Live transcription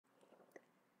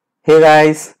Hey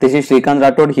guys, this is Shrikant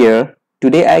Rathod here.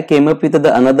 Today I came up with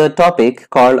another topic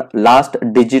called last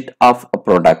digit of a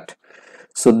product.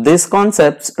 So this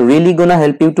concept's really gonna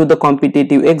help you to the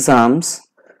competitive exams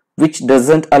which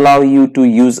doesn't allow you to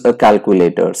use a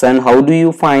calculator. And how do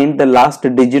you find the last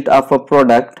digit of a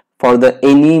product for the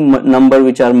any number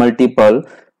which are multiple?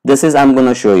 This is I'm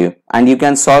gonna show you, and you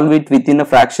can solve it within a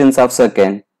fractions of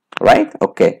second, right?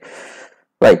 Okay,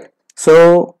 right.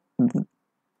 So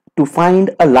to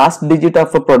find a last digit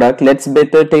of a product, let's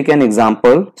better take an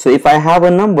example. So if I have a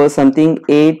number something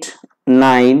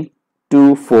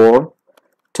 8924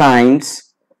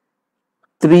 times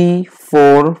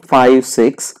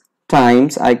 3456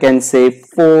 times, I can say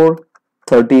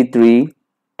 433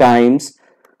 times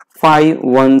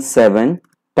 517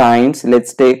 times,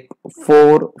 let's take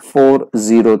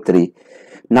 4403.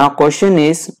 Now question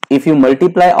is, if you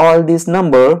multiply all this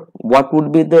number, what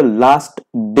would be the last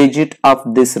digit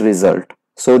of this result?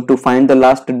 So to find the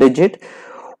last digit,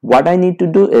 what I need to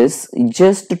do is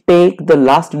just take the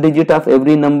last digit of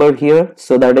every number here.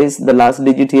 So that is, the last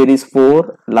digit here is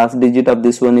 4, last digit of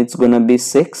this one it's gonna be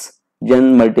 6,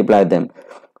 then multiply them.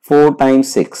 4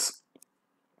 times 6.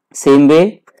 Same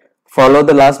way, follow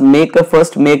the last, make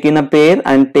in a pair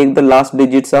and take the last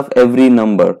digits of every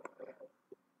number.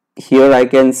 Here I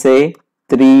can say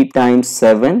 3 times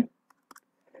 7,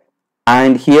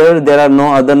 and here there are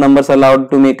no other numbers allowed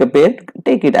to make a pair.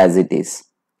 Take it as it is,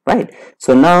 right?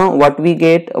 So now what we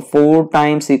get, 4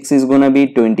 times 6 is gonna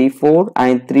be 24,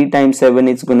 and 3 times 7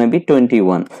 is gonna be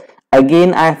 21.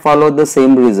 Again I follow the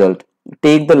same result.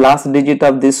 Take the last digit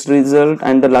of this result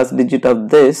and the last digit of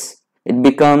this, it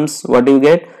becomes, what you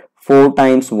get, 4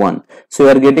 times 1. So you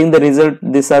are getting the result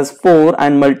this as 4,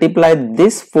 and multiply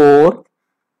this 4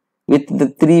 with the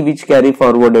 3 which carry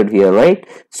forwarded here, right?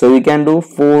 So we can do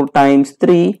 4 times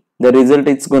 3, the result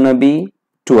it's gonna be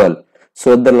 12.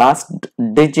 So the last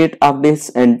digit of this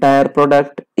entire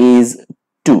product is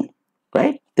 2,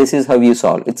 right? This is how you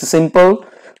solve. It's simple.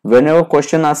 Whenever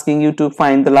question asking you to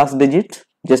find the last digit,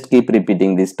 just keep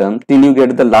repeating this term till you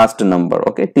get the last number,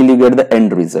 okay? Till you get the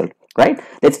end result, right?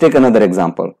 Let's take another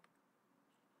example.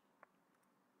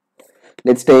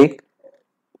 Let's take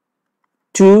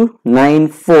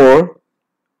 294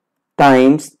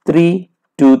 times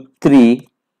 323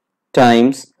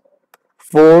 times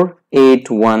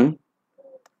 481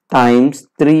 times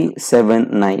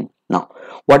 379. Now,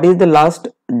 what is the last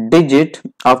digit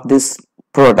of this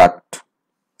product?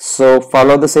 So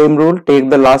follow the same rule. Take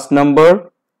the last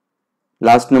number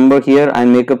here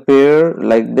and make a pair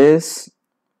like this.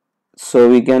 So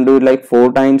we can do it like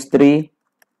 4 times 3,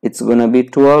 it's gonna be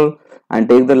 12, and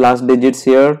take the last digits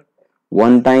here.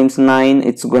 1 times 9,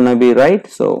 it's gonna be, right?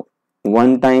 So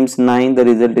 1 times 9, the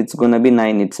result it's gonna be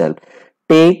 9 itself.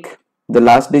 Take the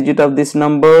last digit of this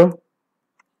number,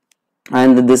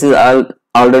 and this is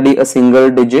already a single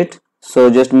digit, so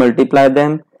just multiply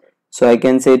them. So I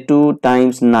can say 2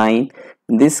 times 9.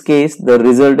 In this case, the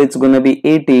result it's gonna be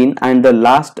 18, and the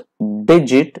last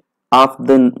digit of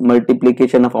the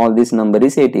multiplication of all this number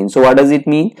is 18. So what does it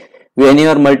mean? When you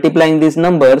are multiplying this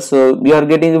number, so you are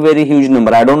getting a very huge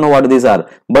number. I don't know what these are,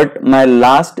 but my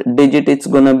last digit it's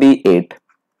gonna be 8.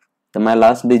 So my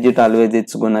last digit always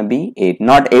it's gonna be 8,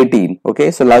 not 18. Okay,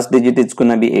 so last digit it's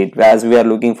gonna be 8, as we are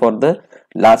looking for the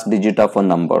last digit of a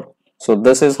number. So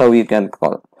this is how you can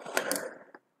call.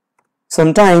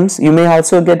 Sometimes you may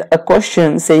also get a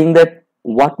question saying that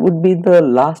what would be the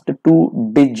last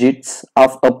 2 digits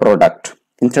of a product.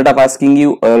 Instead of asking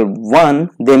you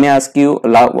 1, they may ask you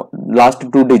last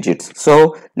 2 digits.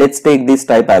 So let's take this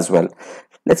type as well.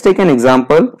 Let's take an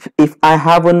example. If I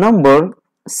have a number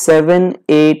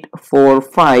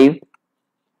 7845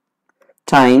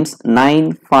 times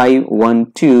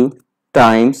 9512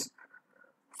 times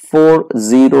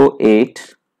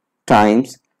 408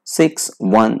 times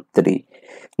 613.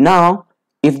 Now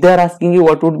if they are asking you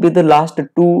what would be the last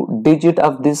 2 digit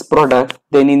of this product,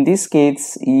 then in this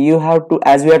case you have to,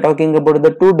 as we are talking about the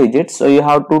 2 digits, so you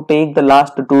have to take the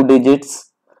last 2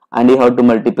 digits and you have to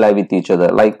multiply with each other,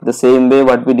 like the same way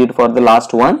what we did for the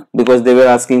last one, because they were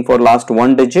asking for last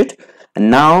 1 digit, and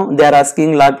now they are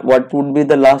asking what would be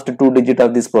the last 2 digit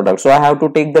of this product. So I have to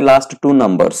take the last 2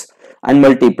 numbers and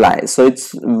multiply. So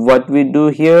it's what we do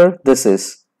here. This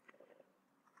is,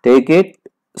 take it.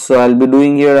 So I'll be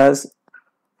doing here as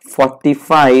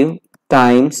 45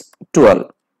 times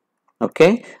 12,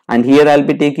 okay, and here I'll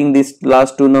be taking these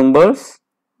last 2 numbers.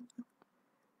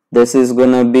 This is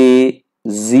gonna be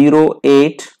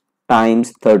 08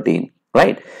 times 13,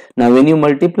 right? Now when you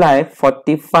multiply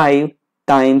 45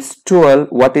 times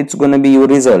 12, what it's gonna be your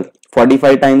result?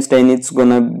 45 times 10, it's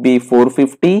gonna be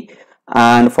 450,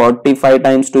 and 45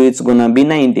 times 2 it's gonna be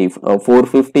 90.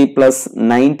 450 plus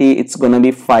 90 it's gonna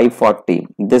be 540.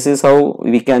 This is how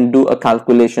we can do a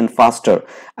calculation faster.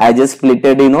 I just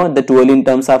splitted the 12 in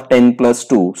terms of 10 plus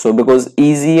 2. So because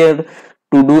easier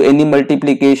to do any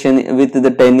multiplication with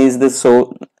the 10 is this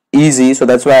so easy, so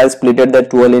that's why I splitted the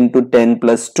 12 into 10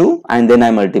 plus 2 and then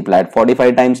I multiplied.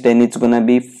 45 times 10 it's gonna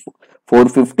be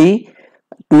 450.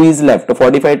 2 is left.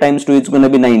 45 times 2 it's going to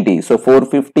be 90. So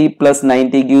 450 plus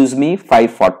 90 gives me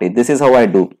 540. This is how I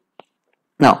do.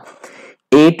 Now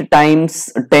 8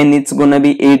 times 10 it's going to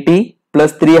be 80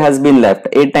 plus 3 has been left.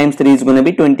 8 times 3 is going to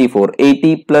be 24.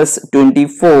 80 plus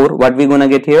 24, what we going to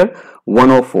get here?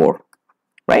 104.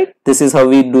 Right? This is how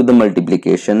we do the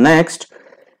multiplication. Next,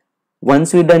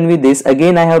 once we're done with this,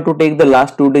 again I have to take the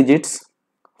last two digits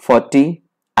 40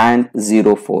 and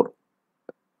 04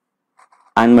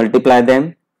 and multiply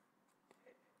them.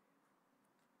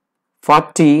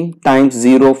 40 times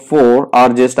 04, or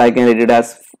just I can write it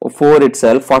as 4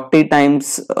 itself. 40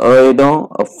 times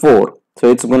 4, so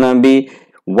it's gonna be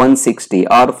 160,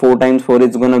 or 4 times 4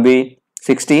 is gonna be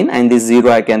 16, and this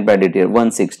 0 I can put it here,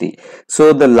 160.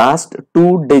 So the last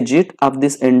two digit of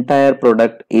this entire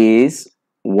product is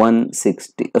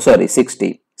 160,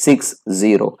 60.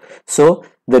 So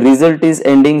the result is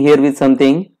ending here with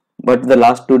something, but the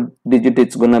last two digit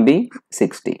it's gonna be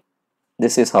 60.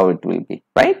 This is how it will be,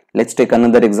 right? Let's take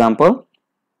another example.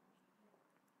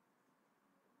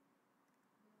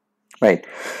 Right.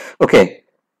 Okay.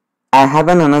 I have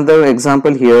another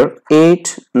example here.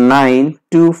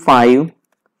 8925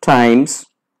 times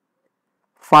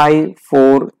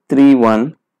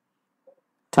 5431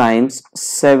 times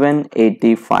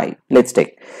 785. Let's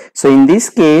take. So in this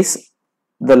case,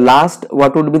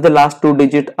 what would be the last two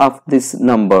digit of this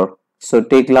number? So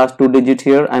take last two digit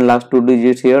here and last two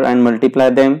digits here and multiply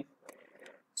them.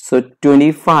 So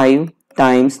 25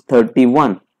 times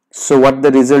 31. So what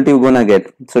the result you're gonna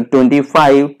get? So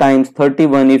 25 times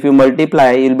 31, if you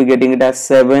multiply, you'll be getting it as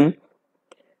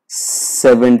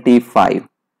 775.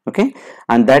 Okay,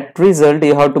 and that result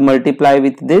you have to multiply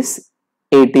with this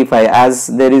 85, as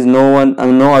there is no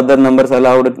other numbers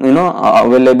allowed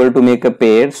available to make a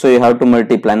pair, so you have to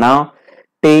multiply. Now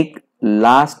take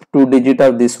last two digit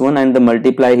of this one and the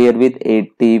multiply here with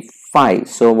 85.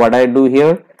 So what I do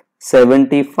here,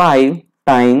 75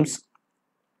 times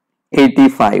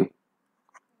 85.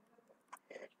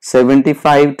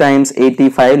 75 times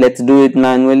 85, let's do it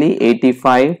manually.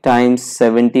 85 times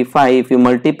 75, if you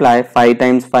multiply, 5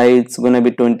 times 5 it's going to be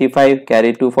 25,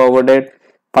 carry 2 forwarded,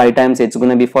 5 times it's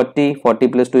going to be 40, 40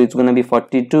 plus 2 it's going to be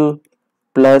 42,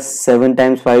 plus 7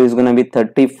 times 5 is going to be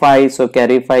 35, so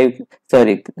carry 5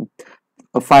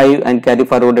 and carry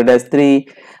forwarded as 3.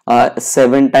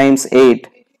 7 times 8,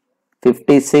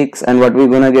 56, and what we're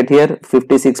going to get here,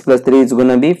 56 plus 3 is going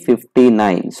to be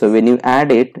 59. So when you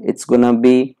add it, it's going to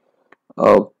be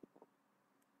 5,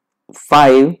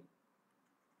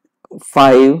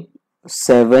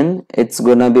 7, it's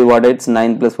going to be what, it's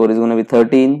 9 plus 4 is going to be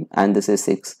 13, and this is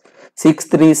 6.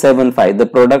 6375. The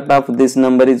product of this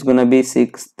number is going to be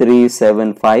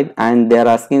 6375, and they are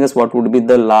asking us what would be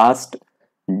the last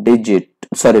digit,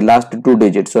 last two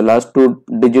digits. So last two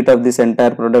digit of this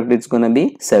entire product is going to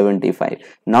be 75,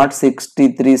 not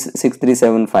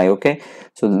 6375. Okay,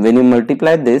 so when you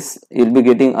multiply this, you'll be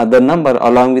getting other number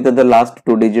along with the last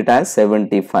two digit as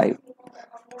 75,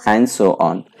 and so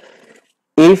on.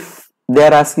 If they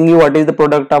are asking you what is the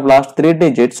product of last three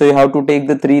digits, so you have to take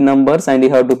the three numbers and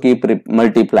you have to keep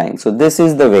multiplying. So this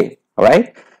is the way. All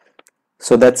right,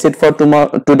 so that's it for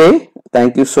today.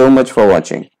 Thank you so much for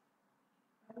watching.